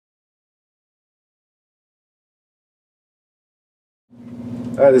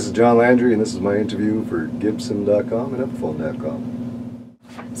Hi, this is John Landry, and this is my interview for Gibson.com and Epiphone.com.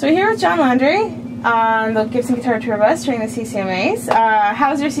 So we're here with John Landry on the Gibson Guitar Tour Bus during the CCMAs.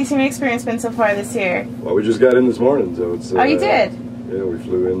 How's your CCMA experience been so far this year? Well, we just got in this morning, so it's... oh, you did? Yeah, we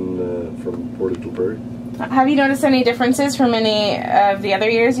flew in from Portage la Prairie. Have you noticed any differences from any of the other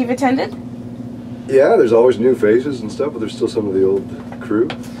years you've attended? Yeah, there's always new faces and stuff, but there's still some of the old crew,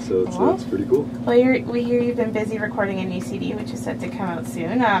 so it's pretty cool. Well, we hear you've been busy recording a new CD, which is set to come out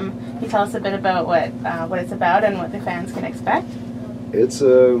soon. Can you tell us a bit about what it's about and what the fans can expect? It's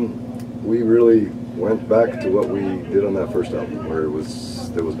we really went back to what we did on that first album, where there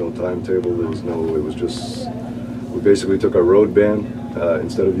was no timetable, it was just, we basically took our road band.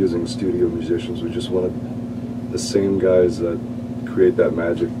 Instead of using studio musicians, we just wanted the same guys that create that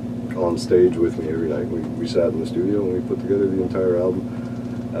magic on stage with me every night. We sat in the studio and we put together the entire album.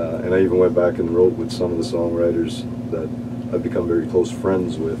 And I even went back and wrote with some of the songwriters that I've become very close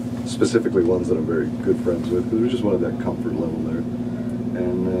friends with, specifically ones that I'm very good friends with, because we just wanted that comfort level there.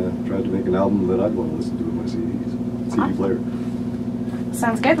 And tried to make an album that I'd want to listen to with my CD player.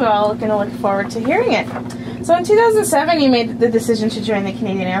 Sounds good. We're all going to look forward to hearing it. So in 2007, you made the decision to join the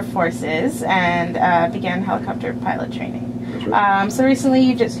Canadian Air Forces and began helicopter pilot training. That's right. So recently,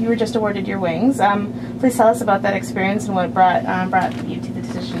 you were just awarded your wings. Please tell us about that experience and what brought you to the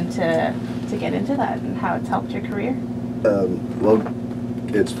decision to get into that and how it's helped your career. Well,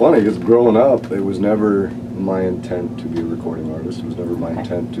 it's funny because growing up, it was never my intent to be a recording artist. It was never my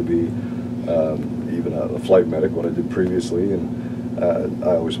intent to be even a flight medic, what I did previously, and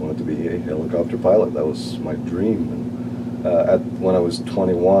I always wanted to be a helicopter pilot. That was my dream. And when I was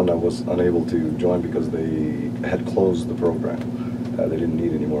 21, I was unable to join because they had closed the program. They didn't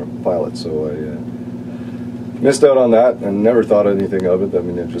need any more pilots, so I missed out on that and never thought anything of it. I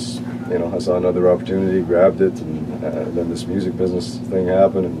mean, it just, I saw another opportunity, grabbed it, and then this music business thing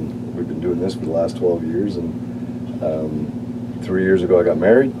happened, and we've been doing this for the last 12 years. And 3 years ago, I got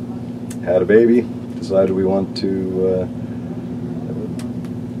married, had a baby, decided we want to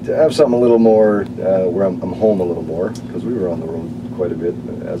have something a little more where I'm home a little more, because we were on the road quite a bit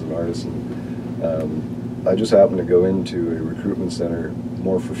as an artist, and I just happened to go into a recruitment center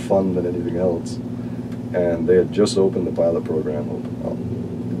more for fun than anything else, and they had just opened the pilot program.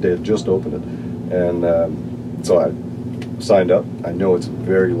 They had just opened it, and so I signed up. I know it's a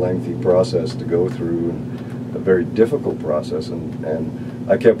very lengthy process to go through, and a very difficult process, and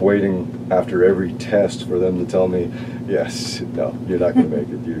I kept waiting after every test for them to tell me, yes, no, you're not going to make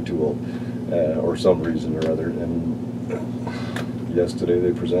it, you're too old, or some reason or other. And yesterday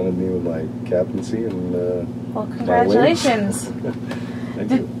they presented me with my captaincy, and well, congratulations.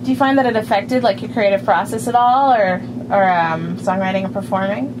 Do you find that it affected your creative process at all, or songwriting and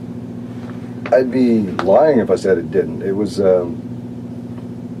performing? I'd be lying if I said it didn't. It was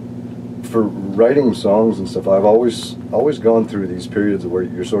for writing songs and stuff. I've always gone through these periods where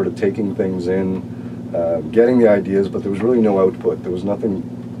you're sort of taking things in, getting the ideas, but there was really no output. There was nothing.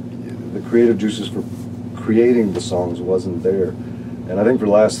 The creative juices for creating the songs wasn't there. And I think for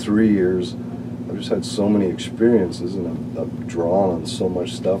the last 3 years, I've just had so many experiences, and I've drawn on so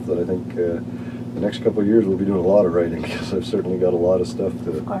much stuff that I think the next couple of years we'll be doing a lot of writing, because I've certainly got a lot of stuff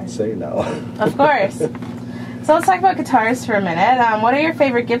to say now. Of course. So let's talk about guitars for a minute. What are your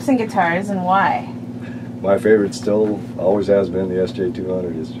favorite Gibson guitars and why? My favorite still always has been the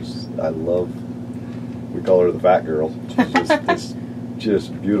SJ200. It's just, I love, we call her the fat girl. She's just this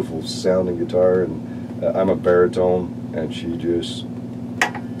just beautiful sounding guitar, and I'm a baritone, and she just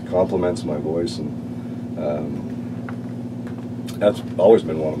complements my voice, and that's always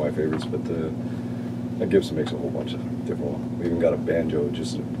been one of my favorites. But Gibson makes a whole bunch of different ones. We even got a banjo,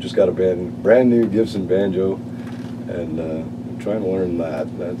 just got a brand new Gibson banjo, and I'm trying to learn that.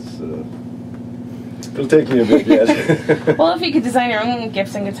 It'll take me a bit yet. Well, if you could design your own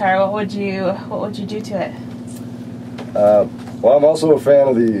Gibson guitar, what would you do to it? Well, I'm also a fan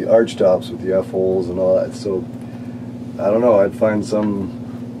of the arch tops with the F-holes and all that, so I don't know, I'd find some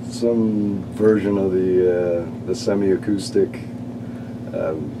version of the semi-acoustic,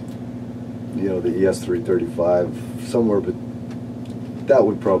 the ES335 somewhere, but that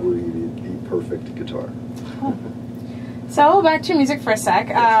would probably be the perfect guitar. Huh. So back to your music for a sec.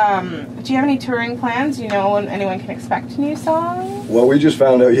 Do you have any touring plans? Do you know when anyone can expect new songs? Well, we just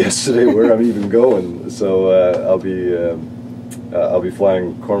found out yesterday where I'm even going, so I'll be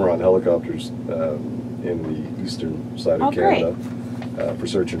flying Cormorant helicopters in the eastern side of Canada for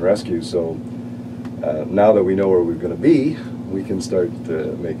search and rescue. So now that we know where we're going to be, we can start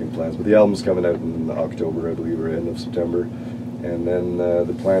making plans. But the album's coming out in October, I believe, or end of September, and then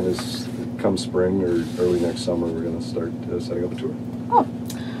the plan is come spring or early next summer, we're going to start setting up a tour. Oh.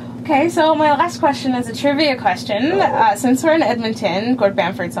 Okay, so my last question is a trivia question. Since we're in Edmonton, Gord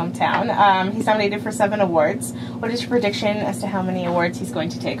Bamford's hometown, he's nominated for 7 awards. What is your prediction as to how many awards he's going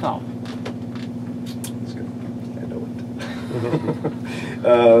to take home? That's good. I know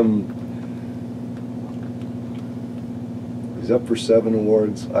it. He's up for 7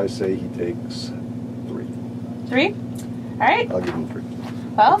 awards. I say he takes 3. 3? All right. I'll give him 3.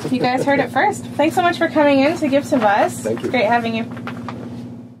 Well, you guys heard it first. Thanks so much for coming in to Gibson Buzz. Thank you. Great having you.